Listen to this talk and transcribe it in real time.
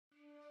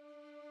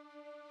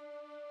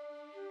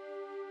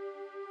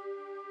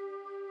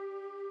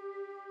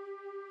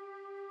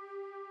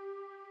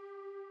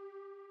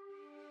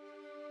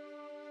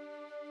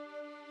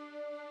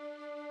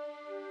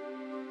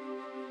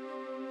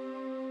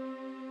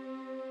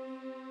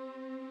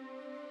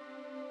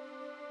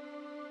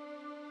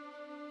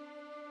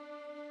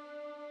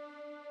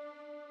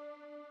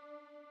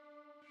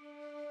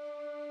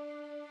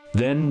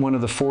Then one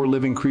of the four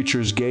living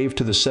creatures gave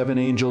to the seven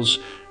angels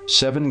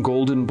 7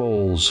 golden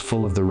bowls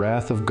full of the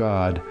wrath of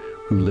God,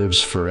 who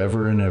lives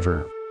forever and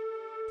ever.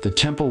 The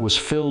temple was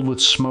filled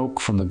with smoke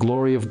from the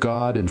glory of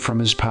God and from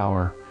his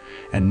power,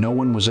 and no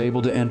one was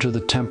able to enter the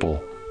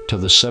temple till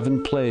the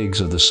 7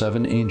 plagues of the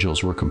 7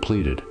 angels were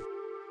completed.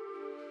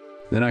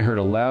 Then I heard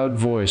a loud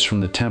voice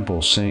from the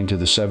temple saying to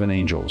the 7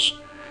 angels,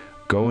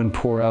 "Go and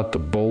pour out the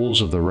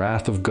bowls of the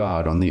wrath of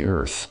God on the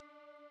earth."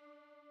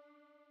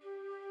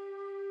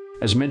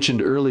 As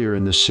mentioned earlier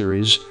in this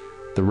series,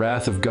 the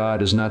wrath of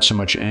God is not so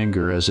much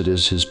anger as it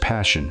is his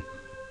passion,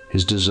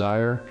 his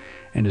desire,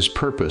 and his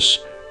purpose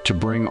to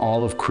bring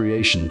all of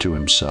creation to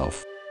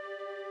himself.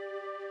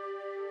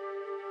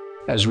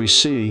 As we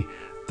see,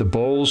 the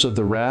bowls of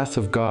the wrath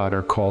of God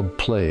are called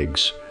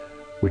plagues,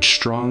 which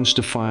Strong's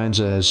defines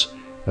as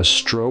a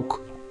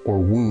stroke or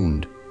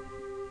wound,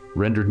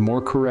 rendered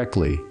more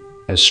correctly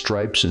as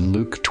stripes in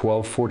Luke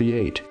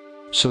 12:48.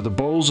 So the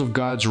bowls of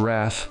God's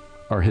wrath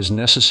are his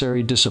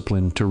necessary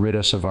discipline to rid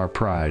us of our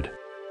pride.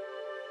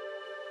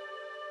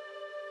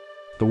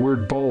 The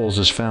word bowls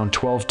is found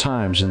 12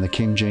 times in the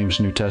King James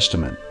New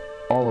Testament,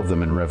 all of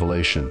them in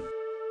Revelation.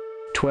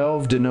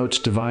 12 denotes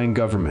divine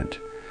government,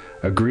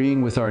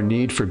 agreeing with our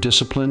need for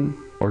discipline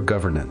or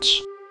governance.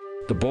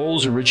 The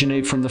bowls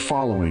originate from the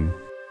following.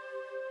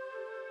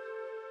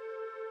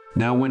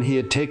 Now when he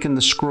had taken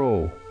the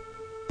scroll,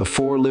 the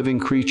 4 living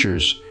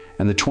creatures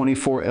and the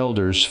 24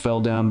 elders fell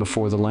down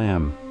before the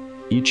Lamb,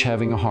 each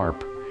having a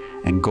harp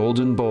and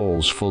golden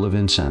bowls full of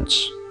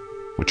incense,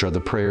 which are the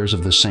prayers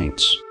of the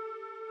saints.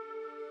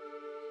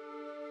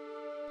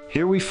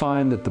 Here we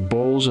find that the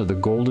bowls are the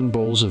golden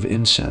bowls of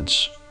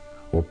incense,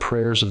 or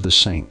prayers of the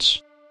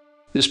saints.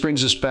 This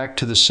brings us back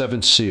to the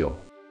 7th seal.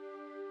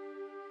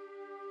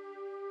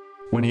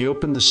 When he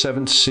opened the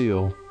 7th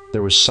seal,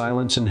 there was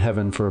silence in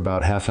heaven for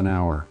about half an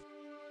hour.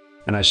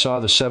 And I saw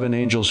the 7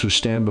 angels who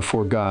stand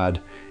before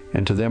God,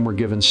 and to them were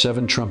given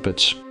 7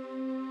 trumpets.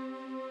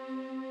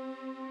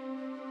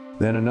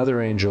 Then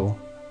another angel,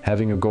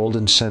 having a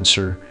golden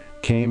censer,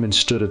 came and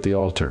stood at the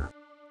altar.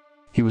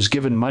 He was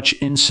given much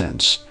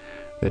incense,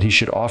 that he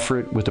should offer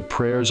it with the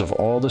prayers of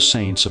all the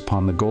saints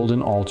upon the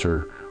golden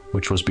altar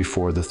which was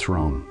before the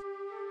throne.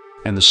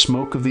 And the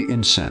smoke of the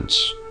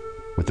incense,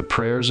 with the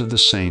prayers of the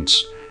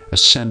saints,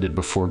 ascended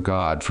before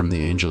God from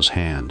the angel's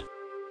hand.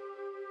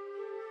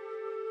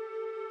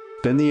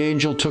 Then the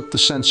angel took the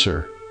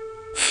censer,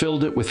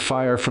 filled it with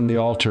fire from the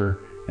altar,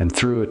 and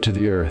threw it to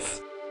the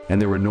earth.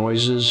 And there were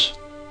noises,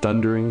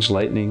 thunderings,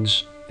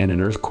 lightnings, and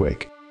an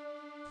earthquake.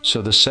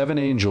 So the 7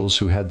 angels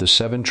who had the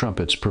 7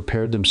 trumpets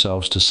prepared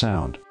themselves to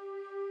sound.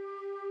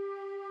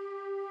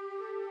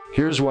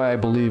 Here's why I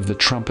believe the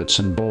trumpets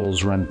and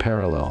bowls run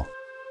parallel.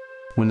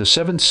 When the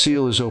 7th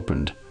seal is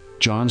opened,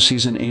 John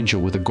sees an angel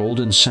with a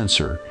golden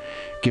censer,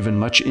 given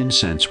much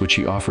incense which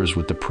he offers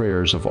with the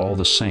prayers of all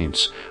the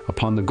saints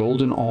upon the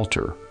golden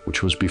altar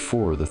which was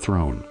before the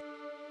throne.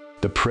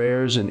 The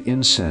prayers and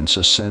incense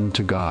ascend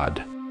to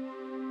God.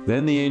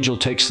 Then the angel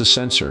takes the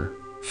censer,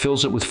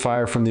 fills it with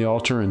fire from the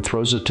altar, and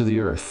throws it to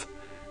the earth,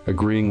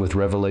 agreeing with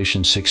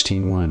Revelation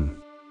 16:1.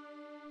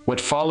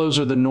 What follows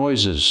are the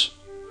noises,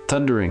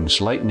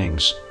 thunderings,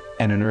 lightnings,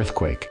 and an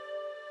earthquake.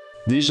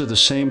 These are the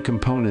same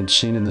components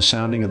seen in the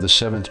sounding of the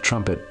 7th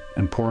trumpet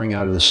and pouring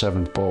out of the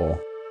 7th bowl.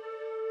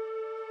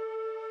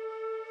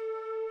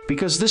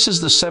 Because this is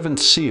the 7th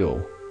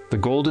seal, the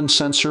golden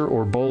censer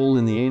or bowl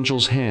in the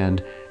angel's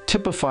hand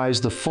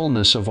typifies the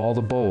fullness of all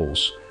the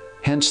bowls.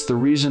 Hence the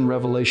reason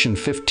Revelation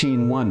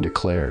 15:1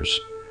 declares,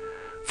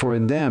 "For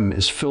in them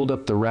is filled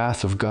up the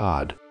wrath of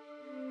God."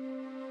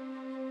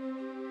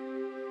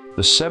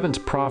 The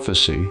 7th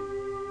prophecy,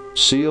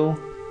 seal,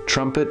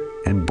 trumpet,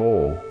 and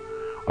bowl,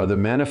 are the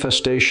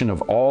manifestation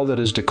of all that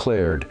is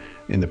declared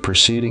in the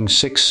preceding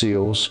 6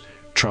 seals,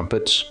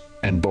 trumpets,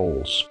 and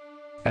bowls.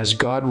 As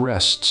God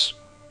rests,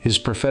 his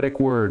prophetic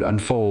word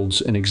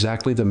unfolds in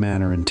exactly the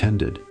manner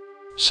intended.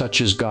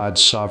 Such is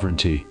God's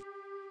sovereignty.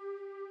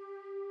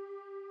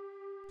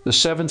 The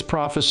 7th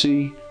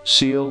prophecy,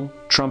 seal,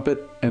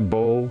 trumpet, and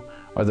bowl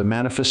are the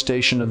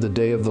manifestation of the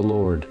day of the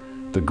Lord,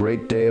 the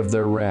great day of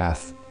their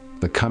wrath,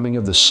 the coming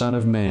of the Son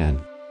of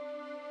Man.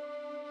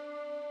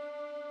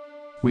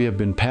 We have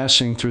been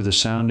passing through the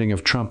sounding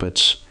of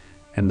trumpets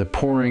and the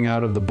pouring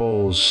out of the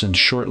bowls since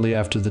shortly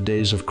after the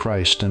days of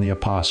Christ and the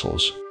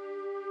apostles.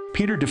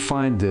 Peter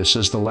defined this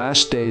as the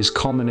last days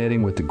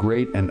culminating with the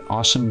great and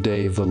awesome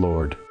day of the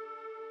Lord.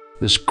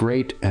 This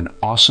great and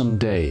awesome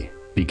day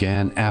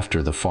began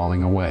after the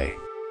falling away.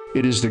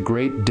 It is the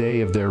great day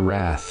of their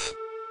wrath.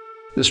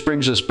 This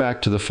brings us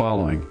back to the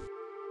following.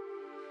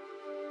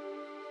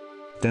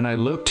 Then I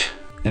looked,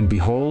 and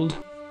behold,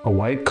 a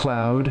white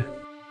cloud,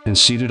 and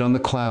seated on the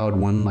cloud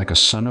one like a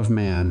son of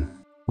man,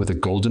 with a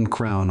golden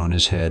crown on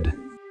his head,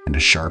 and a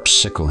sharp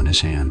sickle in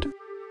his hand.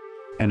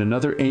 And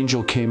another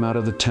angel came out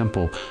of the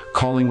temple,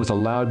 calling with a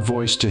loud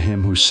voice to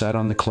him who sat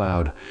on the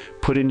cloud,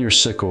 "Put in your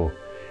sickle,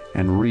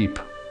 and reap,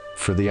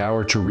 for the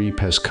hour to reap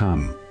has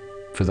come,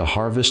 for the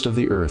harvest of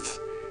the earth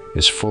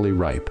is fully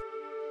ripe."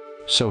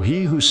 So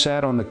he who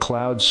sat on the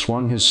clouds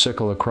swung his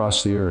sickle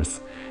across the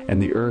earth,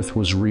 and the earth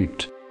was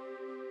reaped.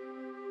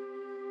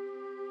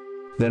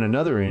 Then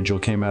another angel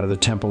came out of the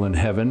temple in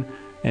heaven,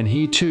 and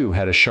he too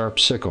had a sharp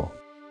sickle.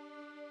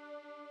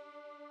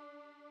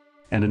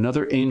 And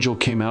another angel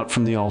came out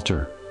from the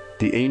altar,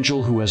 the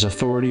angel who has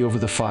authority over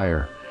the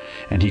fire,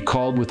 and he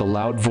called with a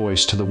loud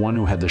voice to the one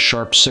who had the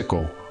sharp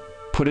sickle,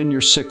 "Put in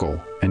your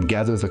sickle and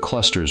gather the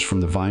clusters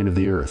from the vine of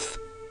the earth,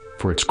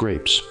 for its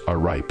grapes are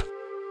ripe."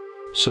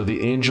 So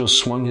the angel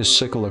swung his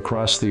sickle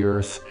across the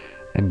earth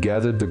and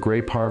gathered the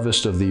grape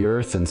harvest of the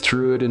earth and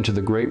threw it into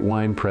the great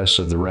winepress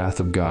of the wrath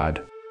of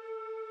God.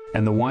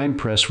 And the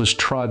winepress was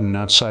trodden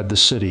outside the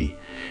city,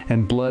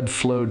 and blood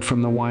flowed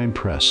from the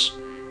winepress,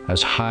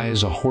 as high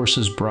as a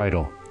horse's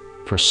bridle,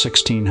 for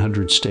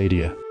 1,600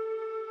 stadia.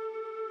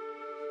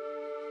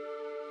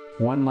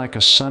 One like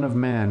a son of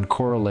man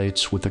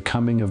correlates with the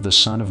coming of the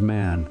Son of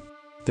Man.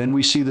 Then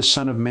we see the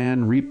Son of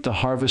Man reap the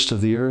harvest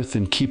of the earth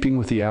in keeping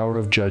with the hour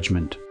of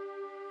judgment.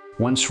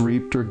 Once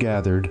reaped or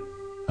gathered,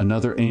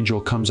 another angel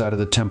comes out of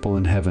the temple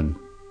in heaven,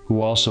 who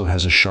also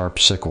has a sharp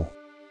sickle.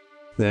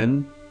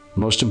 Then,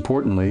 most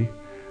importantly,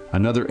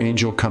 another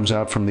angel comes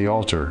out from the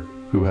altar,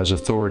 who has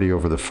authority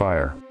over the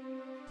fire.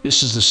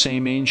 This is the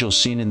same angel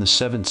seen in the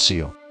seventh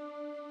seal.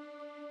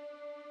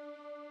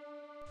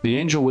 The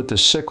angel with the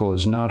sickle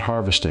is not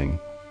harvesting,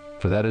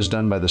 for that is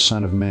done by the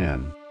Son of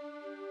Man.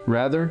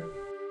 Rather,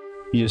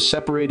 he is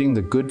separating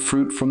the good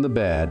fruit from the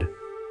bad,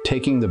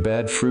 taking the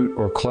bad fruit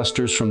or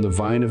clusters from the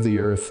vine of the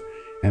earth,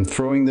 and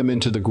throwing them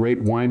into the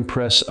great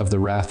winepress of the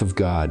wrath of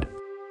God.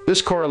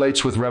 This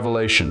correlates with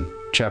Revelation,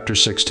 chapter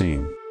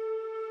 16.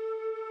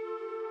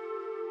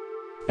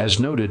 As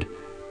noted,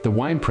 the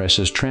winepress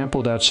is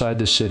trampled outside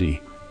the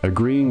city,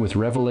 agreeing with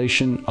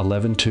Revelation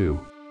 11:2.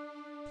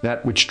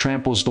 That which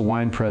tramples the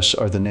winepress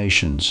are the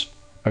nations,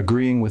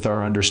 agreeing with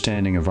our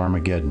understanding of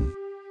Armageddon.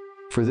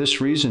 For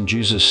this reason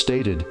Jesus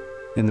stated,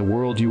 "In the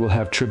world you will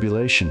have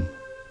tribulation,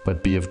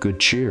 but be of good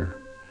cheer.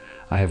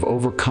 I have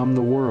overcome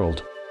the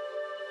world."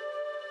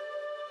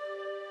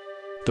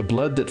 The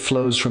blood that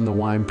flows from the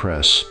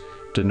winepress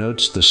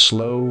denotes the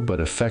slow but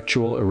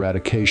effectual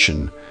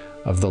eradication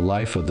of the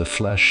life of the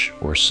flesh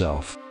or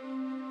self.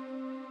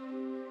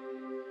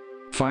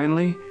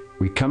 Finally,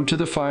 we come to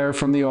the fire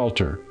from the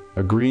altar,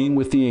 agreeing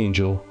with the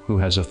angel who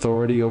has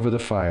authority over the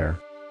fire.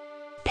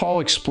 Paul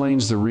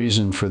explains the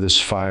reason for this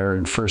fire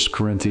in 1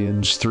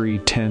 Corinthians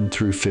 3:10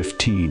 through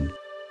 15.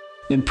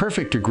 In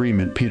perfect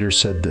agreement, Peter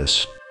said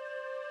this,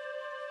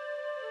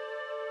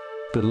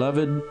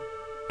 "Beloved,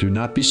 do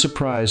not be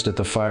surprised at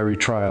the fiery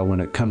trial when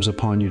it comes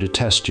upon you to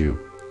test you,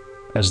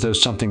 as though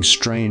something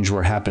strange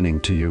were happening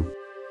to you.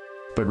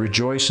 But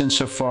rejoice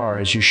insofar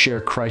as you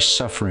share Christ's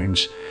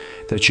sufferings,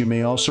 that you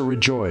may also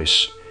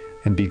rejoice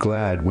and be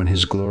glad when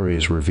his glory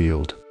is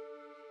revealed."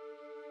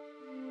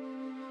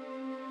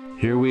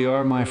 Here we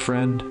are, my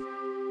friend.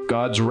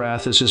 God's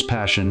wrath is his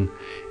passion,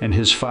 and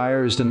his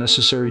fire is the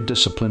necessary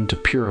discipline to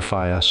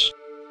purify us.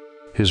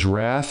 His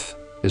wrath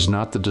is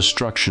not the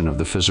destruction of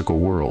the physical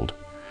world,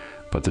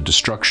 but the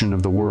destruction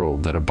of the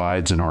world that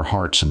abides in our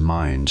hearts and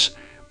minds,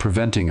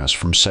 preventing us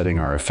from setting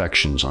our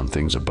affections on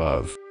things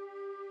above.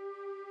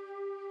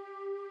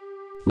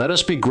 Let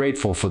us be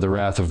grateful for the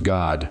wrath of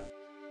God,